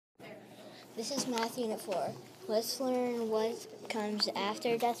This is Math Unit 4. Let's learn what comes after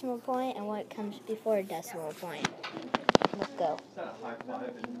a decimal point and what comes before a decimal point. Let's go.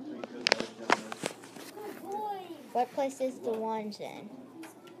 What place is the ones in?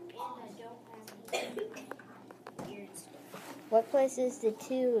 What place is the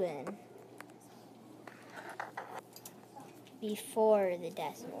 2 in? Before the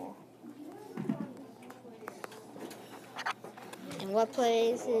decimal. And what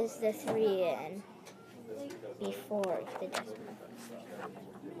place is the 3 in? Before the decimal.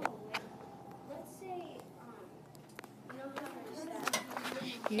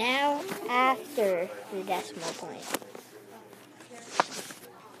 Now after the decimal point.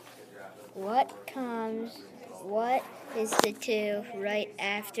 What is the 2 right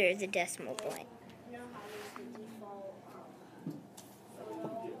after the decimal point?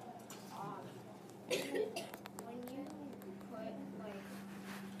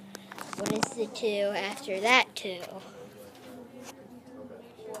 What is the 2 after that 2?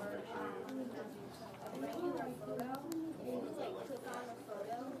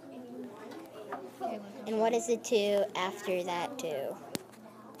 And what is the 2 after that 2?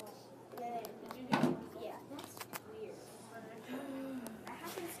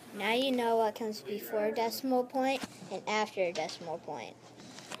 Now you know what comes before a decimal point and after a decimal point.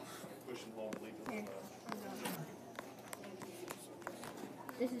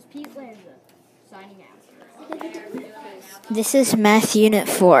 This is Pete Lanza, signing out. This is Math Unit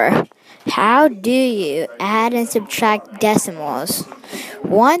 4. How do you add and subtract decimals?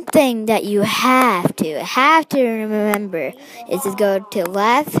 One thing that you have to remember is to go to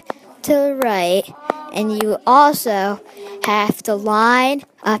left to right, and you also have to line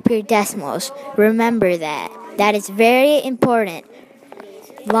up your decimals. Remember that. That is very important.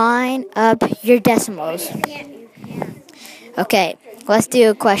 Line up your decimals. Okay, let's do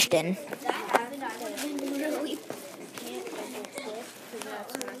a question.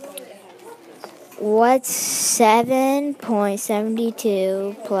 What's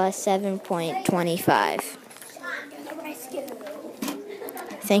 7.72 plus 7.25?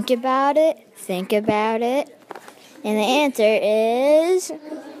 Think about it. And the answer is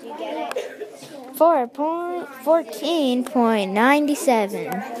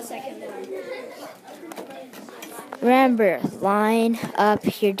 14.97. Remember, line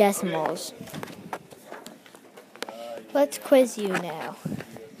up your decimals. Let's quiz you now.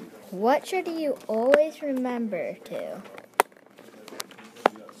 What should you always remember to?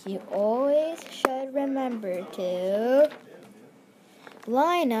 You always should remember to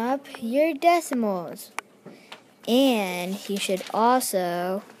line up your decimals. And you should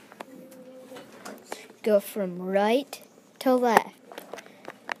also go from right to left.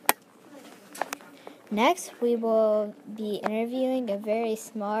 Next, we will be interviewing a very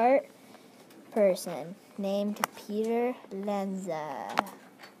smart person named Peter Lanza.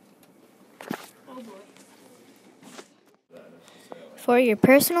 For your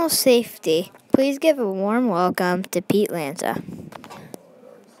personal safety, please give a warm welcome to Pete Lanza.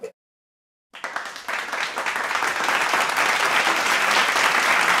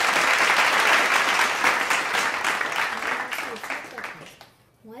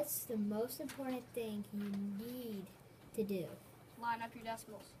 What's the most important thing you need to do? Line up your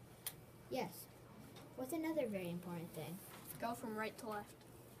decimals. Yes. What's another very important thing? Go from right to left.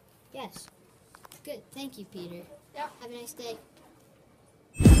 Yes. Good. Thank you, Peter. Yep. Have a nice day.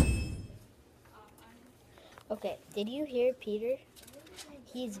 Okay, did you hear Peter?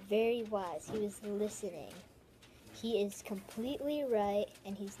 He's very wise. He was listening. He is completely right,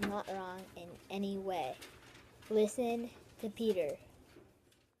 and he's not wrong in any way. Listen to Peter.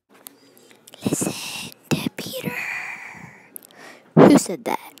 Listen to Peter. Who said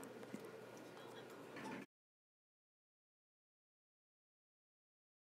that?